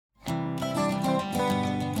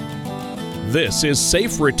This is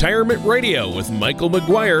Safe Retirement Radio with Michael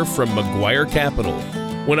McGuire from McGuire Capital.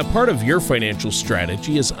 When a part of your financial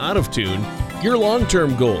strategy is out of tune, your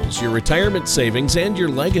long-term goals, your retirement savings, and your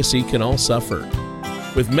legacy can all suffer.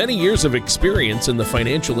 With many years of experience in the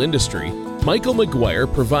financial industry, Michael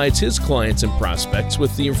McGuire provides his clients and prospects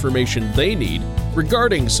with the information they need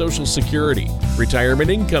regarding Social Security, retirement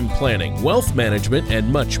income planning, wealth management,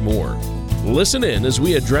 and much more. Listen in as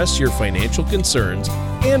we address your financial concerns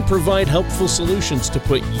and provide helpful solutions to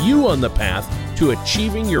put you on the path to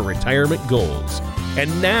achieving your retirement goals.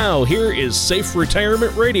 And now, here is Safe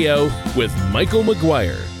Retirement Radio with Michael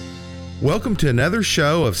McGuire. Welcome to another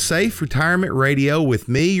show of Safe Retirement Radio with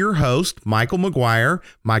me, your host, Michael McGuire.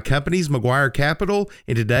 My company's McGuire Capital,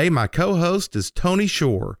 and today my co-host is Tony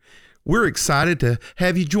Shore. We're excited to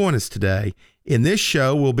have you join us today. In this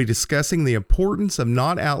show, we'll be discussing the importance of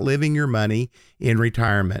not outliving your money in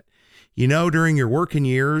retirement. You know, during your working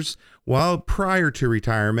years, while prior to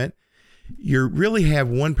retirement, you really have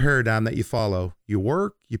one paradigm that you follow. You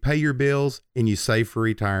work, you pay your bills, and you save for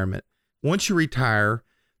retirement. Once you retire,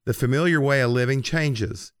 the familiar way of living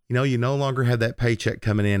changes. You know, you no longer have that paycheck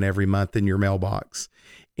coming in every month in your mailbox.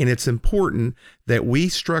 And it's important that we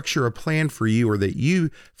structure a plan for you, or that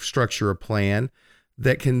you structure a plan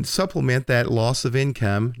that can supplement that loss of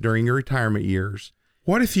income during your retirement years.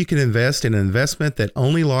 What if you can invest in an investment that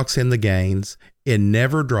only locks in the gains and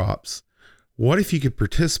never drops? What if you could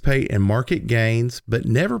participate in market gains but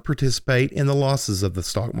never participate in the losses of the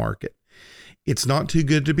stock market? It's not too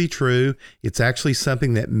good to be true. It's actually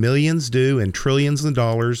something that millions do and trillions of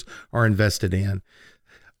dollars are invested in.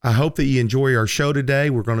 I hope that you enjoy our show today.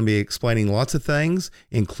 We're going to be explaining lots of things,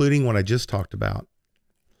 including what I just talked about.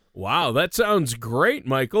 Wow, that sounds great,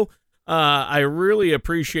 Michael. I really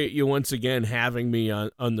appreciate you once again having me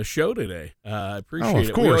on the show today. I appreciate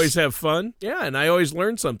it. Course. We always have fun. Yeah, and I always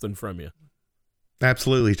learn something from you.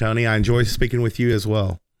 Absolutely, Tony. I enjoy speaking with you as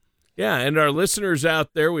well. Yeah, and our listeners out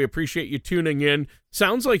there, we appreciate you tuning in.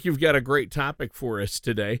 Sounds like you've got a great topic for us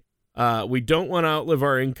today. We don't want to outlive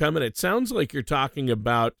our income, and it sounds like you're talking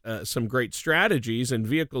about some great strategies and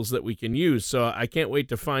vehicles that we can use, so I can't wait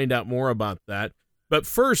to find out more about that. But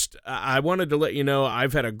first, I wanted to let you know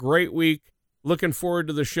I've had a great week. Looking forward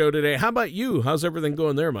to the show today. How about you? How's everything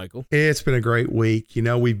going there, Michael? It's been a great week. You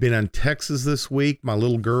know, we've been in Texas this week. My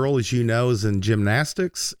little girl, as you know, is in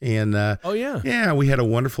gymnastics. And yeah, we had a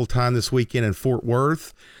wonderful time this weekend in Fort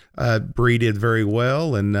Worth. Bree did very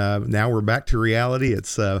well. And now we're back to reality.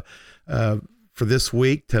 It's for this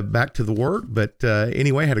week to back to the work. But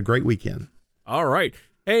anyway, had a great weekend. All right.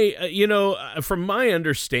 Hey, from my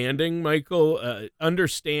understanding, Michael,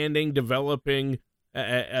 developing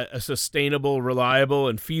a sustainable, reliable,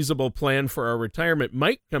 and feasible plan for our retirement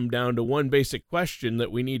might come down to one basic question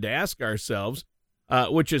that we need to ask ourselves,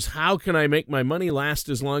 which is, how can I make my money last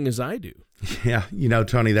as long as I do? Yeah, you know,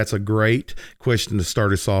 Tony, that's a great question to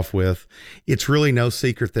start us off with. It's really no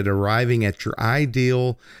secret that arriving at your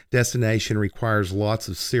ideal destination requires lots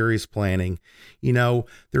of serious planning. You know,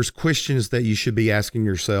 there's questions that you should be asking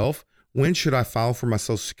yourself. When should I file for my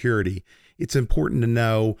Social Security? It's important to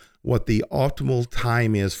know what the optimal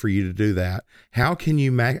time is for you to do that. How can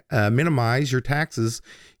you minimize your taxes,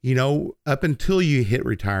 you know, up until you hit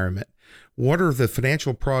retirement? What are the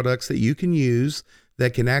financial products that you can use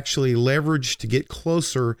that can actually leverage to get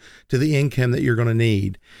closer to the income that you're going to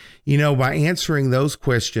need? You know, by answering those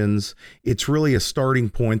questions, it's really a starting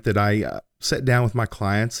point that I sit down with my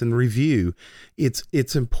clients and review.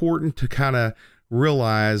 It's important to kind of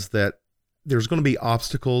realize that there's going to be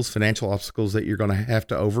obstacles, financial obstacles that you're going to have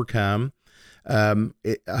to overcome,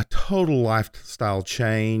 a total lifestyle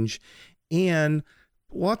change. And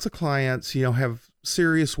lots of clients, you know, have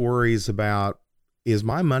serious worries about, is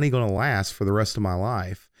my money going to last for the rest of my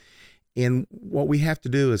life? And what we have to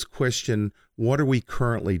do is question, what are we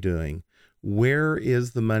currently doing? Where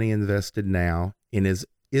is the money invested now? And is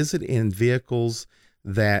it in vehicles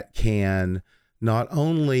that can not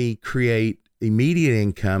only create immediate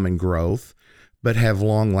income and growth, but have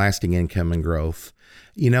long-lasting income and growth?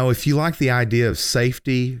 You know, if you like the idea of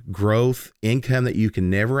safety, growth, income that you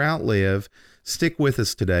can never outlive, stick with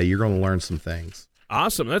us today. You're going to learn some things.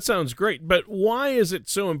 Awesome. That sounds great. But why is it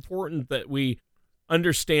so important that we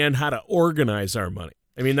understand how to organize our money?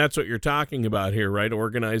 I mean, that's what you're talking about here, right?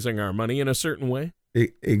 Organizing our money in a certain way.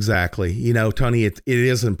 Exactly. You know, Tony, it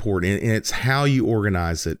is important, and it's how you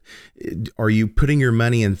organize it. Are you putting your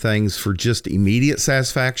money in things for just immediate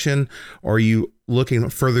satisfaction? Or are you looking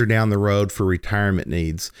further down the road for retirement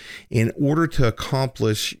needs? In order to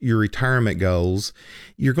accomplish your retirement goals,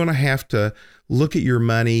 you're going to have to look at your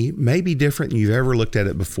money maybe different than you've ever looked at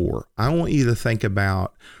it before. I want you to think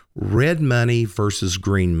about red money versus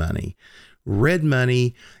green money. Red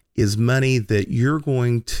money is money that you're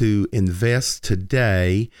going to invest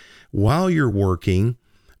today while you're working.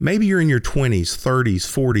 Maybe you're in your 20s, 30s,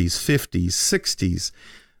 40s, 50s, 60s.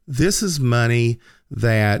 This is money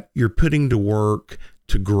that you're putting to work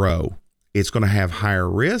to grow. It's going to have higher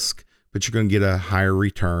risk, but you're going to get a higher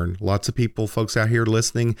return. Lots of people, folks out here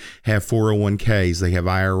listening, have 401ks, they have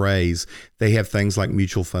IRAs, they have things like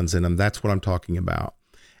mutual funds in them. That's what I'm talking about.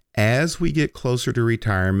 As we get closer to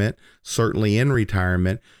retirement, certainly in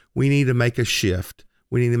retirement, we need to make a shift.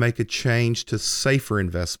 We need to make a change to safer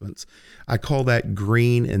investments. I call that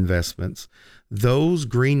green investments. Those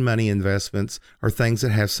green money investments are things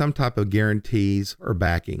that have some type of guarantees or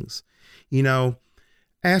backings. You know,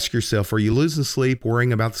 ask yourself, are you losing sleep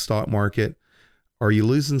worrying about the stock market? Are you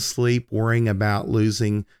losing sleep worrying about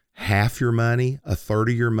losing half your money, a third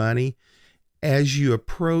of your money? As you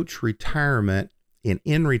approach retirement and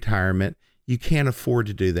in retirement, you can't afford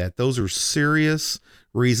to do that. Those are serious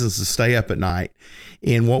reasons to stay up at night.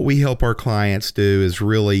 And what we help our clients do is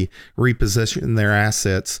really reposition their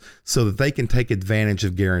assets so that they can take advantage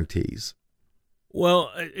of guarantees.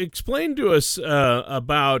 Well, explain to us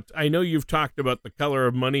about, I know you've talked about the color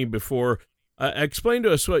of money before. Explain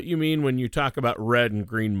to us what you mean when you talk about red and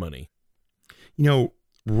green money. You know,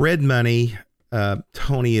 red money,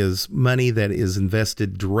 Tony, is money that is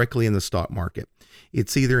invested directly in the stock market.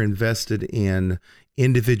 It's either invested in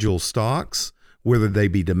individual stocks, whether they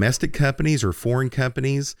be domestic companies or foreign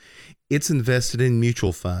companies. It's invested in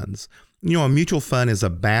mutual funds. You know, a mutual fund is a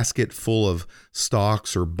basket full of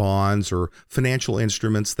stocks or bonds or financial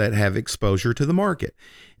instruments that have exposure to the market.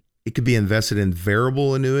 It could be invested in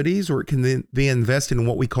variable annuities, or it can be invested in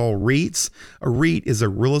what we call REITs. A REIT is a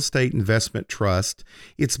real estate investment trust.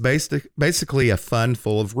 It's basically a fund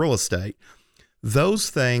full of real estate. Those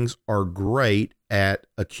things are great at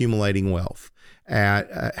accumulating wealth,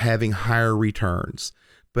 at having higher returns.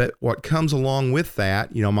 But what comes along with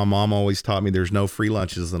that, you know, my mom always taught me there's no free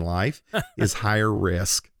lunches in life, is higher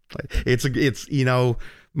risk. It's you know,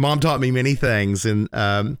 mom taught me many things. And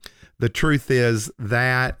the truth is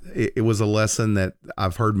that it was a lesson that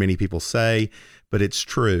I've heard many people say, but it's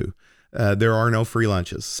true. There are no free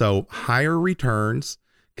lunches. So higher returns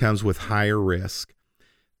comes with higher risk.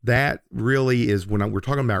 That really is, when we're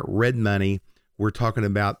talking about red money, we're talking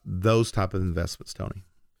about those type of investments, Tony.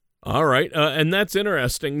 All right. And that's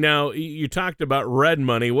interesting. Now, you talked about red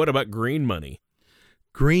money. What about green money?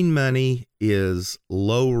 Green money is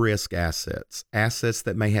low risk assets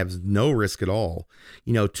that may have no risk at all.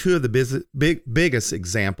 You know, two of the biggest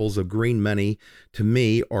examples of green money to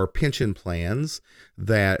me are pension plans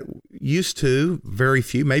that used to, very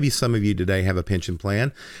few, maybe some of you today have a pension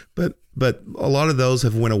plan, but a lot of those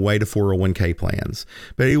have went away to 401k plans.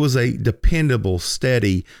 But it was a dependable,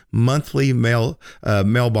 steady monthly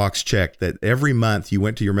mailbox check that every month you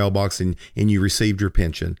went to your mailbox and you received your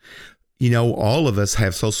pension. You know, all of us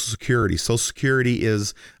have Social Security. Social Security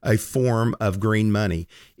is a form of green money.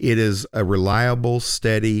 It is a reliable,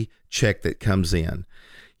 steady check that comes in.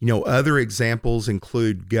 You know, other examples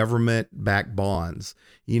include government-backed bonds.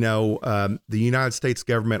 You know, the United States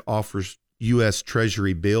government offers U.S.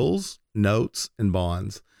 Treasury bills, notes, and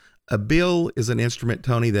bonds. A bill is an instrument,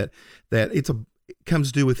 Tony, that it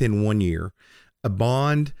comes due within 1 year. A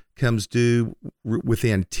bond comes due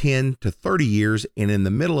within 10 to 30 years, and in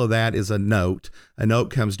the middle of that is a note. A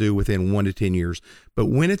note comes due within 1 to 10 years. But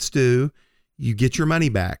when it's due, you get your money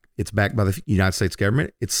back. It's backed by the United States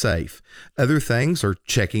government. It's safe. Other things are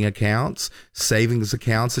checking accounts, savings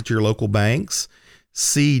accounts at your local banks,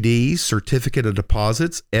 CDs, certificate of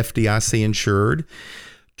deposits, FDIC insured,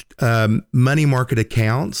 money market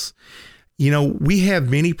accounts. You know, we have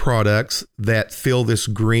many products that fill this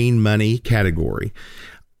green money category.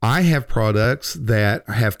 I have products that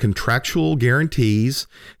have contractual guarantees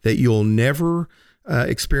that you'll never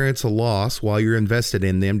experience a loss while you're invested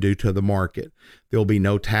in them due to the market. There'll be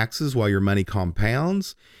no taxes while your money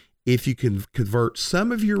compounds. If you can convert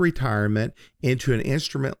some of your retirement into an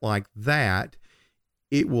instrument like that,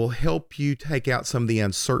 it will help you take out some of the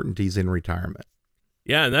uncertainties in retirement.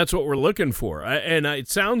 Yeah, and that's what we're looking for. And it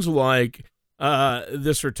sounds like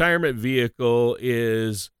this retirement vehicle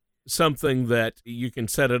is something that you can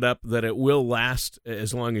set it up that it will last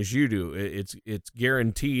as long as you do. It's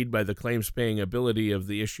guaranteed by the claims paying ability of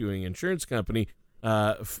the issuing insurance company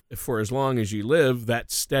for as long as you live.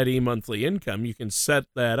 That steady monthly income, you can set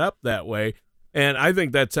that up that way, and I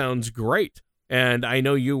think that sounds great. And I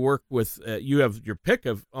know you work with you have your pick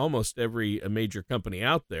of almost every major company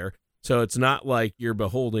out there, so it's not like you're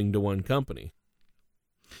beholden to one company.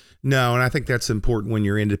 No, and I think that's important when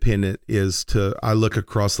you're independent I look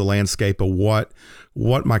across the landscape of what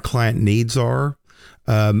my client needs are.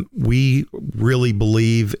 We really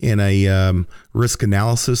believe in a risk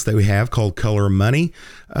analysis that we have called Color of Money.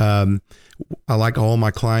 I like all my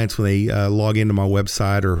clients when they log into my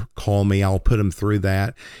website or call me, I'll put them through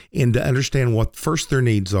that and to understand what first their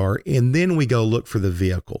needs are. And then we go look for the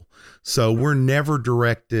vehicle. So we're never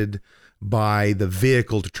directed by the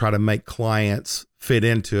vehicle to try to make clients fit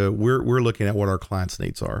into it. We're looking at what our clients'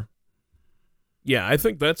 needs are. Yeah, I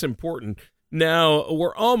think that's important. Now,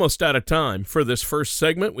 we're almost out of time for this first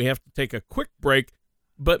segment. We have to take a quick break.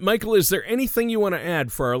 But, Michael, is there anything you want to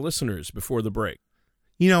add for our listeners before the break?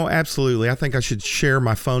 Absolutely. I think I should share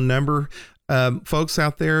my phone number. Folks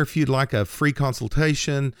out there, if you'd like a free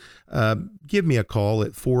consultation, give me a call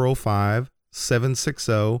at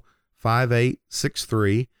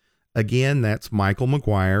 405-760-5863. Again, that's Michael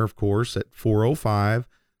McGuire, of course, at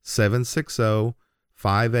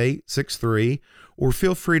 405-760-5863. Or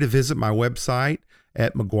feel free to visit my website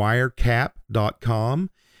at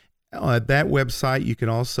McGuireCap.com. At that website, you can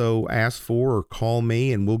also ask for or call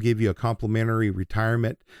me, and we'll give you a complimentary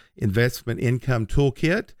retirement investment income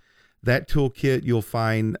toolkit. That toolkit you'll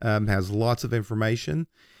find has lots of information.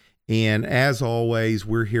 And as always,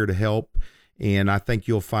 we're here to help. And I think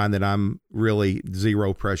you'll find that I'm really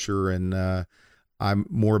zero pressure, and I'm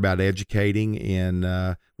more about educating,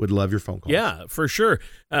 and would love your phone call. Yeah, for sure.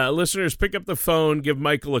 Listeners, pick up the phone, give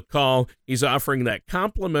Michael a call. He's offering that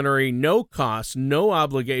complimentary, no cost, no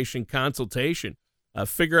obligation consultation.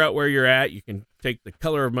 Figure out where you're at. You can take the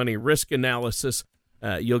Color of Money risk analysis.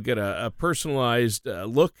 You'll get a personalized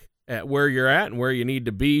look at where you're at and where you need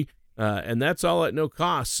to be. And that's all at no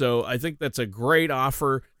cost. So I think that's a great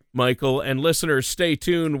offer, Michael. And listeners, stay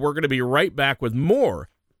tuned. We're going to be right back with more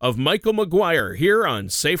of Michael McGuire here on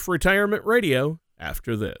Safe Retirement Radio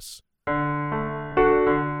after this.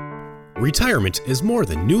 Retirement is more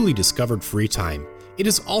than newly discovered free time. It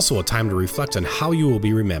is also a time to reflect on how you will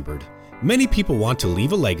be remembered. Many people want to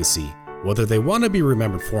leave a legacy, whether they want to be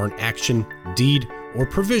remembered for an action, deed, or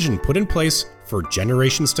provision put in place for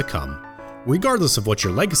generations to come. Regardless of what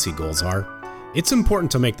your legacy goals are, it's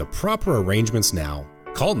important to make the proper arrangements now.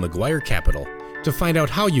 Call McGuire Capital to find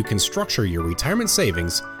out how you can structure your retirement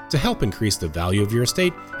savings to help increase the value of your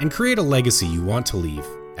estate and create a legacy you want to leave.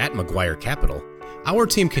 At McGuire Capital, our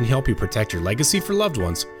team can help you protect your legacy for loved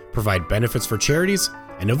ones, provide benefits for charities,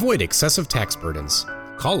 and avoid excessive tax burdens.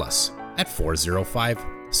 Call us at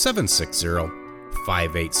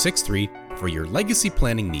 405-760-5863 for your legacy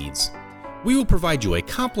planning needs. We will provide you a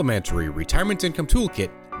complimentary retirement income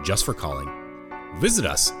toolkit just for calling. Visit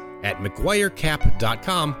us at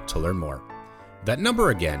McGuireCap.com to learn more. That number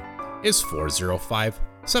again is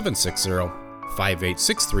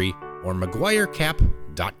 405-760-5863 or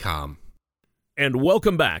McGuireCap.com. And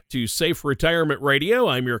welcome back to Safe Retirement Radio.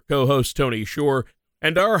 I'm your co-host, Tony Shore,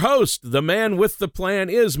 and our host, the man with the plan,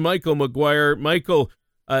 is Michael McGuire. Michael,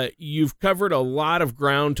 you've covered a lot of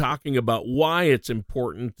ground talking about why it's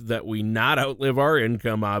important that we not outlive our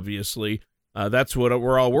income, obviously. That's what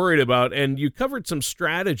we're all worried about. And you covered some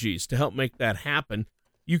strategies to help make that happen.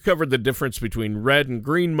 You covered the difference between red and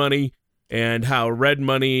green money and how red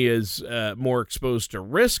money is more exposed to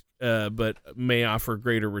risk, but may offer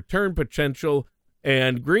greater return potential.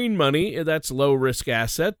 And green money, that's low-risk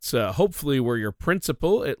assets, hopefully where your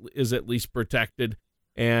principal is at least protected,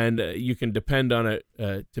 and you can depend on it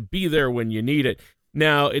to be there when you need it.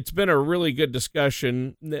 Now, it's been a really good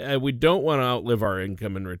discussion. We don't want to outlive our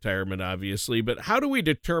income in retirement, obviously, but how do we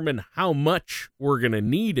determine how much we're going to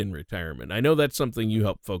need in retirement? I know that's something you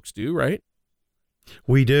help folks do, right?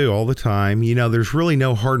 We do all the time. There's really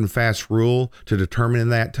no hard and fast rule to determine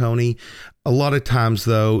that, Tony. A lot of times,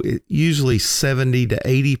 though, usually 70 to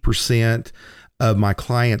 80% of my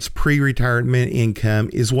clients' pre-retirement income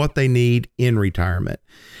is what they need in retirement.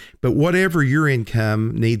 But whatever your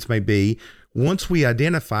income needs may be, once we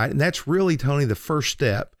identify it, and that's really, Tony, the first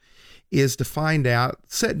step, is to find out,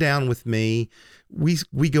 sit down with me.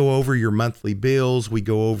 We go over your monthly bills. We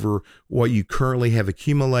go over what you currently have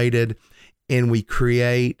accumulated, and we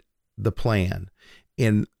create the plan.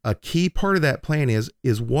 And a key part of that plan is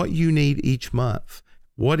what you need each month.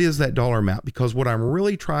 What is that dollar amount? Because what I'm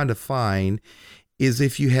really trying to find is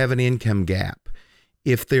if you have an income gap,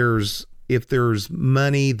 if there's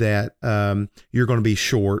money that you're going to be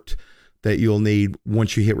short, that you'll need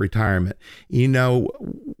once you hit retirement.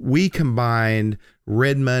 We combined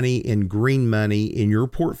red money and green money in your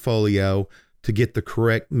portfolio to get the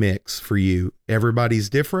correct mix for you. Everybody's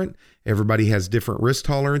different. Everybody has different risk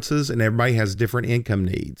tolerances, and everybody has different income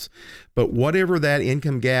needs. But whatever that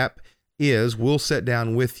income gap is we'll sit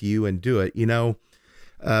down with you and do it.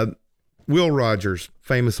 Will Rogers,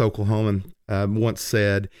 famous Oklahoman, once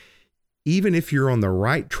said, even if you're on the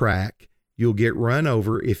right track, you'll get run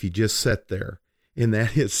over if you just sit there. And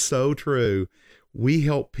that is so true. We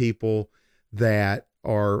help people that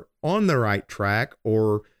are on the right track,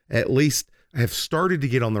 or at least have started to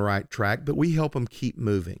get on the right track, but we help them keep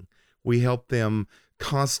moving. We help them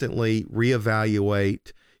constantly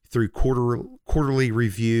reevaluate through quarterly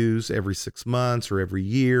reviews every 6 months or every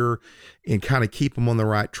year, and kind of keep them on the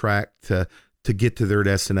right track to get to their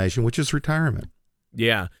destination, which is retirement.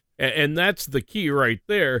 Yeah. And that's the key right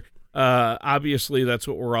there. Obviously, that's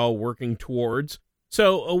what we're all working towards.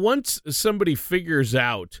 So once somebody figures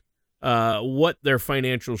out what their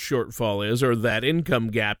financial shortfall is, or that income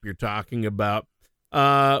gap you're talking about,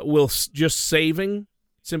 will just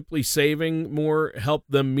simply saving more help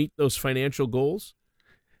them meet those financial goals?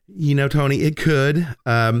 Tony, it could.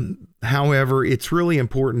 However, it's really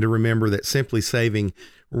important to remember that simply saving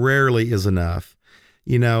rarely is enough.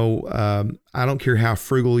 I don't care how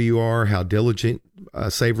frugal you are, how diligent a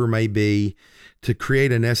saver may be, to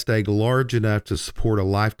create a nest egg large enough to support a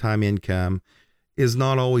lifetime income is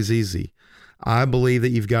not always easy. I believe that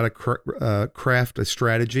you've got to craft a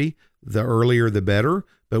strategy. The earlier, the better,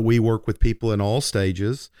 but we work with people in all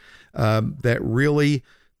stages that really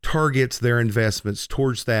targets their investments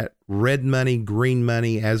towards that red money, green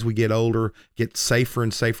money. As we get older, get safer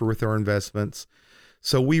and safer with our investments.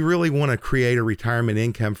 So we really want to create a retirement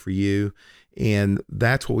income for you, and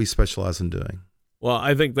that's what we specialize in doing. Well,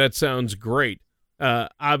 I think that sounds great.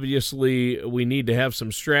 Obviously, we need to have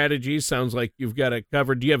some strategies. Sounds like you've got it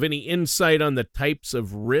covered. Do you have any insight on the types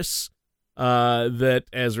of risks that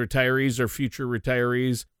as retirees or future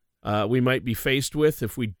retirees we might be faced with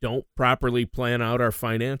if we don't properly plan out our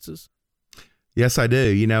finances? Yes, I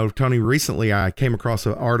do. Tony, recently I came across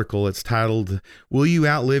an article. It's titled, "Will You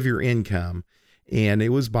Outlive Your Income?" And it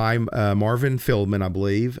was by Marvin Feldman, I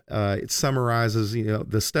believe. It summarizes,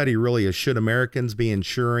 the study really is, should Americans be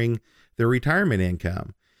insuring their retirement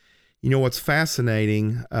income? What's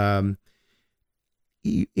fascinating,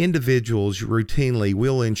 individuals routinely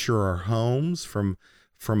will insure our homes from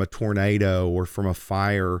a tornado or from a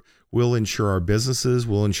fire. We'll insure our businesses.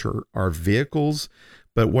 We'll insure our vehicles.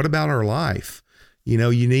 But what about our life?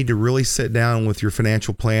 You need to really sit down with your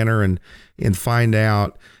financial planner and find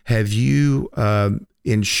out, have you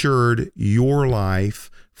insured your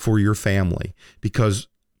life for your family? Because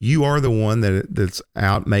you are the one that's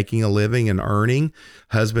out making a living and earning.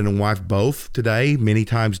 Husband and wife both today many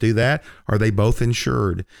times do that. Are they both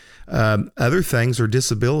insured? Other things are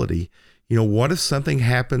disability. What if something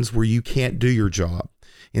happens where you can't do your job,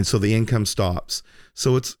 and so the income stops?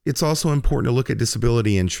 So it's also important to look at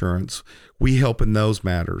disability insurance. We help in those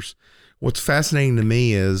matters. What's fascinating to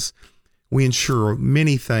me is we insure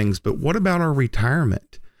many things, but what about our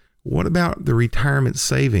retirement? What about the retirement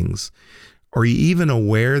savings? Are you even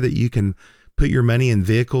aware that you can put your money in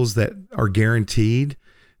vehicles that are guaranteed,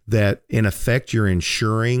 that in effect you're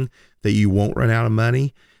ensuring that you won't run out of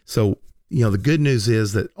money? So, the good news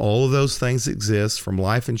is that all of those things exist, from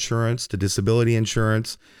life insurance to disability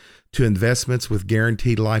insurance to investments with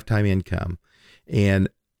guaranteed lifetime income. And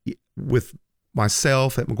with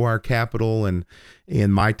myself at McGuire Capital and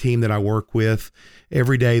my team that I work with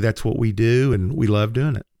every day, that's what we do, and we love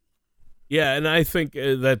doing it. Yeah, and I think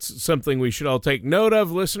that's something we should all take note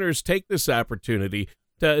of. Listeners, take this opportunity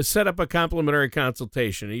to set up a complimentary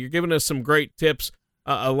consultation. You're giving us some great tips,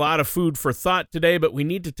 a lot of food for thought today, but we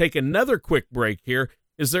need to take another quick break here.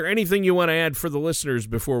 Is there anything you want to add for the listeners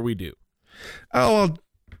before we do? Oh,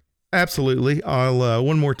 absolutely. I'll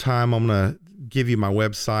one more time, I'm going to give you my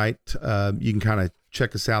website. You can kind of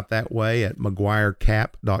check us out that way at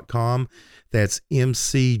McGuireCap.com. That's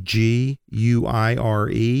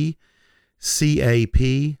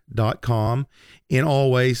McGuirecap.com. And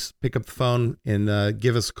always pick up the phone and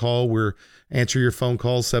give us a call. We're answer your phone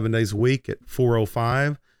calls 7 days a week at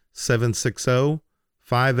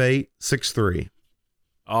 405-760-5863.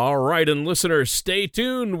 All right, and listeners, stay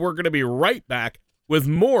tuned. We're going to be right back with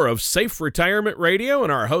more of Safe Retirement Radio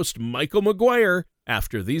and our host, Michael McGuire,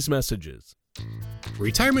 after these messages.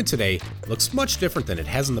 Retirement today looks much different than it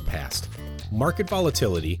has in the past. Market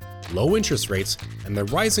volatility, low interest rates, and the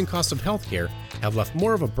rising cost of healthcare have left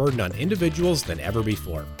more of a burden on individuals than ever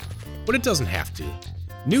before. But it doesn't have to.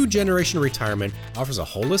 New Generation Retirement offers a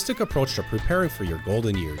holistic approach to preparing for your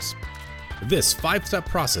golden years. This 5-step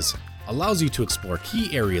process allows you to explore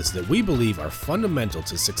key areas that we believe are fundamental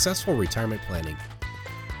to successful retirement planning.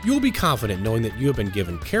 You will be confident knowing that you have been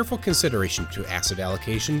given careful consideration to asset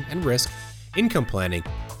allocation and risk, income planning,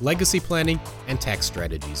 legacy planning, and tax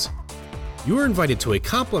strategies. You are invited to a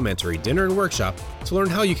complimentary dinner and workshop to learn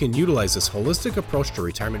how you can utilize this holistic approach to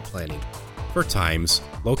retirement planning. For times,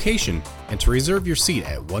 location, and to reserve your seat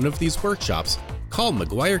at one of these workshops, call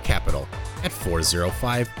McGuire Capital at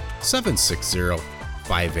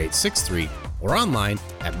 405-760-5863 or online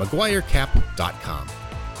at McGuireCap.com.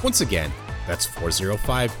 Once again, that's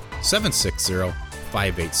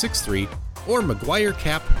 405-760-5863 or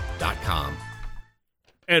McGuireCap.com.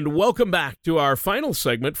 And welcome back to our final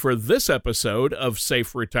segment for this episode of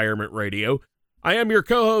Safe Retirement Radio. I am your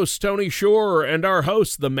co-host, Tony Shore, and our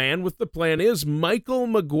host, the man with the plan, is Michael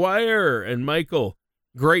McGuire. And Michael,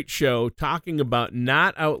 great show talking about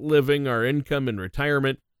not outliving our income in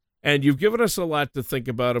retirement. And you've given us a lot to think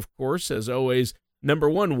about, of course, as always. Number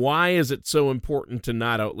one, why is it so important to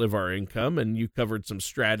not outlive our income? And you covered some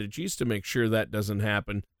strategies to make sure that doesn't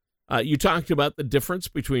happen. You talked about the difference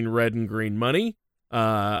between red and green money.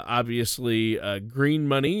 Obviously, green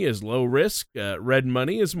money is low risk. Red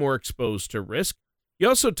money is more exposed to risk. You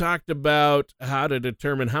also talked about how to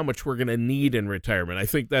determine how much we're going to need in retirement. I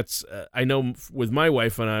think that's, I know with my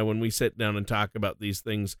wife and I, when we sit down and talk about these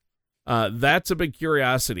things, that's a big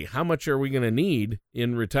curiosity. How much are we going to need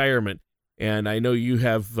in retirement? And I know you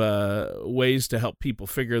have ways to help people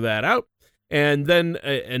figure that out. And then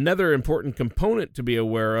another important component to be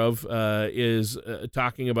aware of is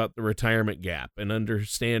talking about the retirement gap and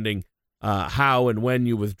understanding how and when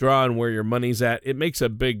you withdraw and where your money's at. It makes a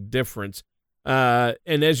big difference. And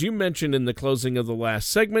as you mentioned in the closing of the last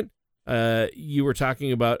segment, you were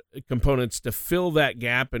talking about components to fill that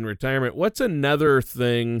gap in retirement. What's another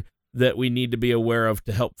thing that we need to be aware of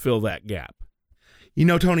to help fill that gap? You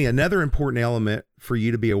know, Tony, another important element for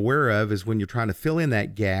you to be aware of is when you're trying to fill in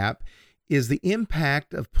that gap is the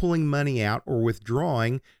impact of pulling money out or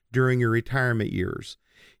withdrawing during your retirement years.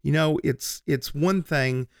 You know, it's one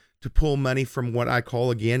thing to pull money from what I call,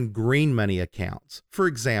 again, green money accounts. For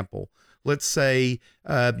example, let's say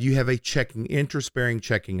you have a interest-bearing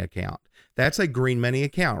checking account. That's a green money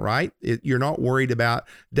account, right? You're not worried about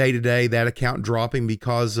day-to-day that account dropping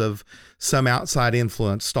because of some outside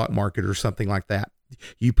influence, stock market or something like that.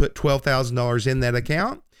 You put $12,000 in that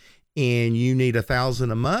account, and you need $1,000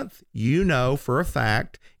 a month, you know for a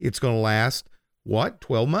fact it's going to last,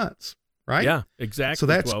 12 months, right? Yeah, exactly. So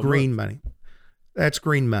that's green money. That's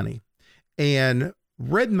green money. And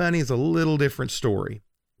red money is a little different story.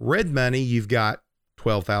 Red money, you've got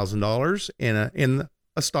 $12,000 in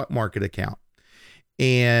a stock market account,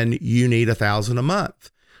 and you need $1,000 a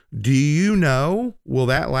month. Do you know, will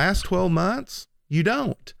that last 12 months? You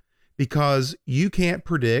don't, because you can't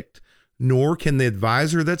predict, nor can the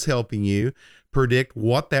advisor that's helping you predict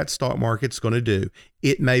what that stock market's going to do.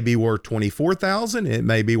 It may be worth $24,000. It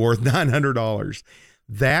may be worth $900.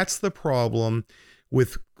 That's the problem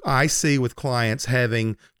I see with clients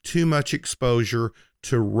having too much exposure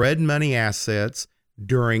to red money assets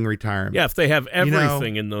during retirement. Yeah, if they have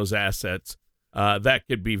everything in those assets, that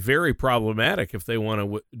could be very problematic if they want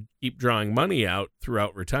to keep drawing money out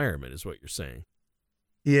throughout retirement, is what you're saying.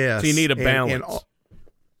 Yes. So you need a balance. And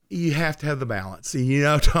you have to have the balance. You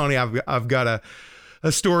know, Tony, I've got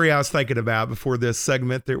a story I was thinking about before this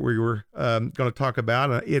segment that we were going to talk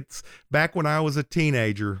about. It's back when I was a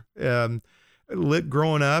teenager,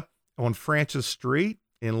 growing up on Francis Street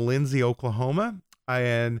in Lindsay, Oklahoma.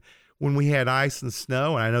 And when we had ice and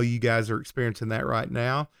snow, and I know you guys are experiencing that right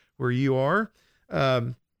now where you are,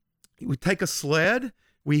 we take a sled.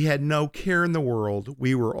 We had no care in the world.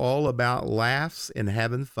 We were all about laughs and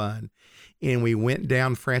having fun. And we went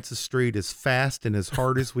down Francis Street as fast and as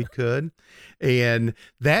hard as we could. And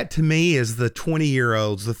that to me is the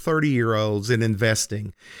 20-year-olds, the 30-year-olds in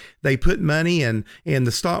investing. They put money in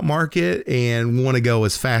the stock market and want to go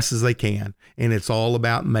as fast as they can. And it's all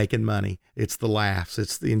about making money. It's the laughs.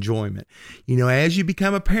 It's the enjoyment. You know, as you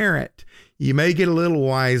become a parent, you may get a little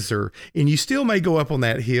wiser, and you still may go up on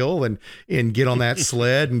that hill and get on that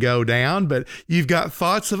sled and go down, but you've got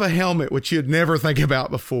thoughts of a helmet, which you'd never think about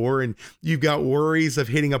before. And you've got worries of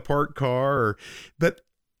hitting a parked car, but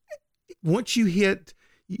once you hit,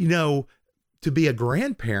 you know, to be a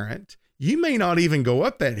grandparent, you may not even go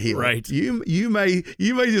up that hill. Right. You may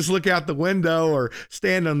just look out the window or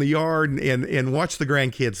stand on the yard and watch the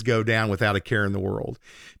grandkids go down without a care in the world,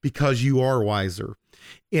 because you are wiser.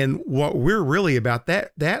 And what we're really about,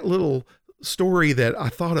 that little story that I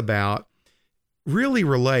thought about really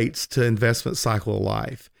relates to investment cycle of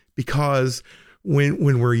life, because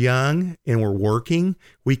when we're young and we're working,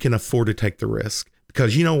 we can afford to take the risk,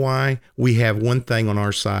 because you know why? We have one thing on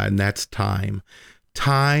our side, and that's time.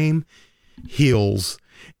 Time heals.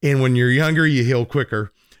 And when you're younger, you heal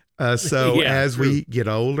quicker. As we get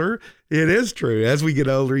older, it is true. As we get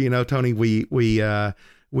older, Tony, we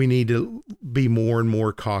need to be more and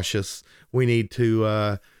more cautious. We need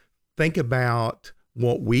to think about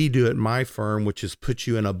what we do at my firm, which is put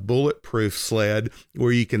you in a bulletproof sled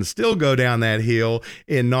where you can still go down that hill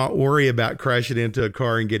and not worry about crashing into a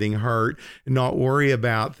car and getting hurt, and not worry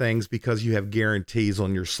about things because you have guarantees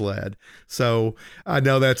on your sled. So I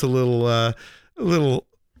know that's a little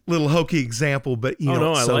hokey example, but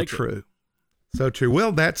I so like true. It. So true.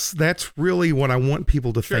 Well, that's really what I want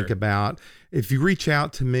people to think about. If you reach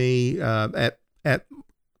out to me at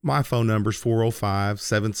my phone number is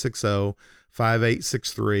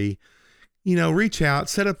 405-760-5863. Reach out,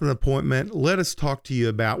 set up an appointment. Let us talk to you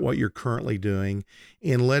about what you're currently doing,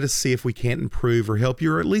 and let us see if we can't improve or help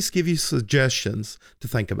you, or at least give you suggestions to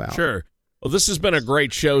think about. Sure. Well, this has been a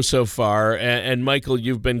great show so far. And Michael,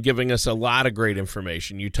 you've been giving us a lot of great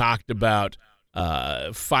information. You talked about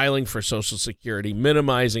filing for Social Security,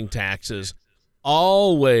 minimizing taxes,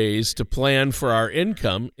 all ways to plan for our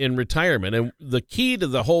income in retirement. And the key to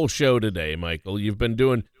the whole show today, Michael, you've been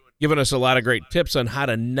giving us a lot of great tips on how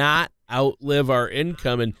to not outlive our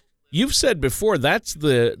income. And you've said before that's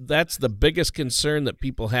the biggest concern that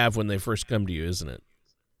people have when they first come to you, isn't it?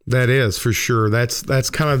 That is for sure. That's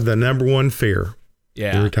kind of the number one fear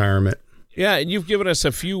in retirement. Yeah, and you've given us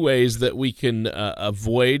a few ways that we can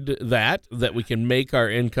avoid that we can make our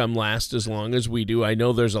income last as long as we do. I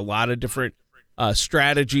know there's a lot of different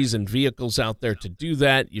strategies and vehicles out there to do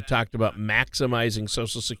that. You talked about maximizing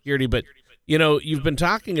Social Security, but you've been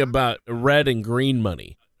talking about red and green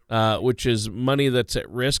money, which is money that's at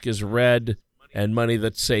risk is red and money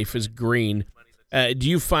that's safe is green. Do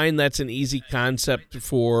you find that's an easy concept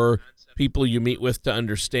for people you meet with to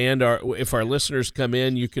understand? Or if our listeners come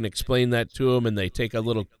in, you can explain that to them and they take a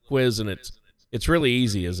little quiz, and it's really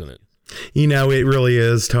easy, isn't it? It really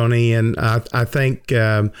is, Tony. And I think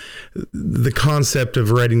the concept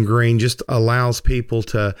of red and green just allows people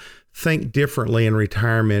to think differently in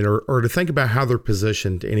retirement, or to think about how they're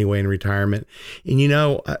positioned anyway in retirement. And,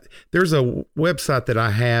 there's a website that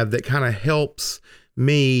I have that kind of helps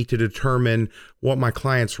me to determine what my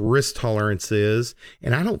client's risk tolerance is.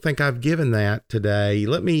 And I don't think I've given that today.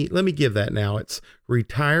 Let me give that now. It's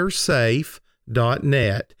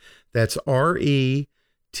retiresafe.net. That's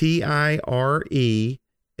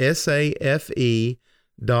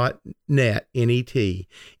retiresafe.net, N-E-T.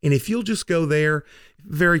 And if you'll just go there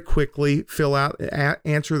very quickly, fill out,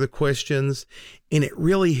 answer the questions, and it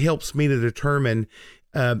really helps me to determine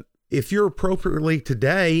if you're appropriately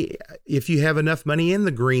today, if you have enough money in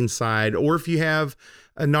the green side, or if you have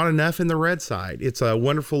not enough in the red side. It's a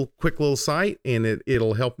wonderful, quick little site, and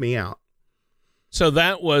it'll help me out. So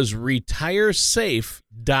that was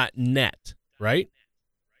retiresafe.net, right?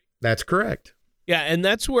 That's correct. Yeah, and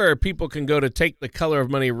that's where people can go to take the color of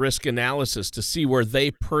money risk analysis to see where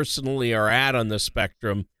they personally are at on the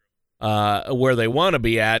spectrum, where they want to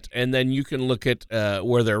be at, and then you can look at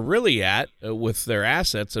where they're really at with their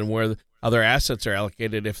assets, and where how their assets are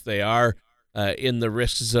allocated if they are in the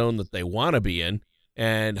risk zone that they want to be in,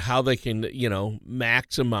 and how they can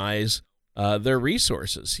maximize their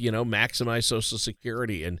resources, maximize Social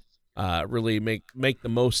Security, and really make the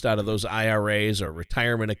most out of those IRAs or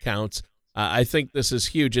retirement accounts. I think this is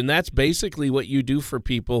huge, and that's basically what you do for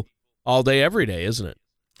people all day, every day, isn't it?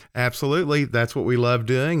 Absolutely. That's what we love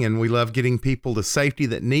doing, and we love getting people to safety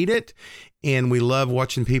that need it, and we love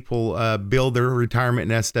watching people build their retirement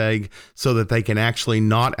nest egg so that they can actually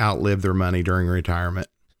not outlive their money during retirement.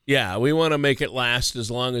 Yeah, we want to make it last as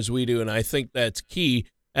long as we do, and I think that's key.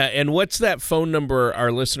 And what's that phone number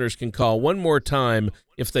our listeners can call one more time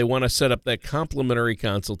if they want to set up that complimentary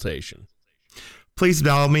consultation? Please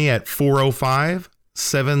dial me at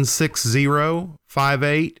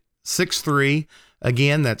 405-760-5863.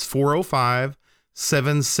 Again, that's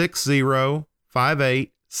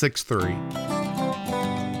 405-760-5863.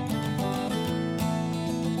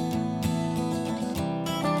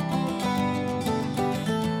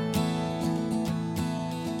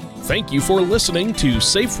 Thank you for listening to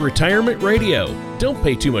Safe Retirement Radio. Don't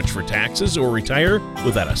pay too much for taxes or retire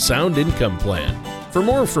without a sound income plan. For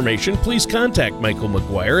more information, please contact Michael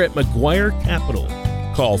McGuire at McGuire Capital.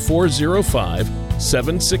 Call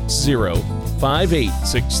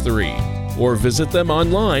 405-760-5863 or visit them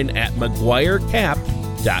online at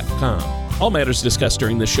McGuireCap.com. All matters discussed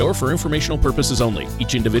during this show are for informational purposes only.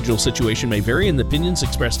 Each individual situation may vary, and the opinions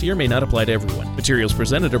expressed here may not apply to everyone. Materials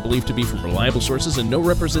presented are believed to be from reliable sources, and no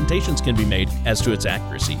representations can be made as to its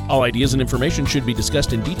accuracy. All ideas and information should be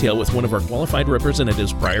discussed in detail with one of our qualified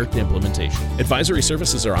representatives prior to implementation. Advisory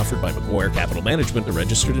services are offered by McGuire Capital Management, a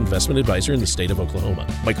registered investment advisor in the state of Oklahoma.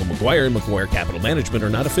 Michael McGuire and McGuire Capital Management are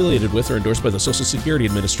not affiliated with or endorsed by the Social Security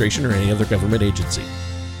Administration or any other government agency.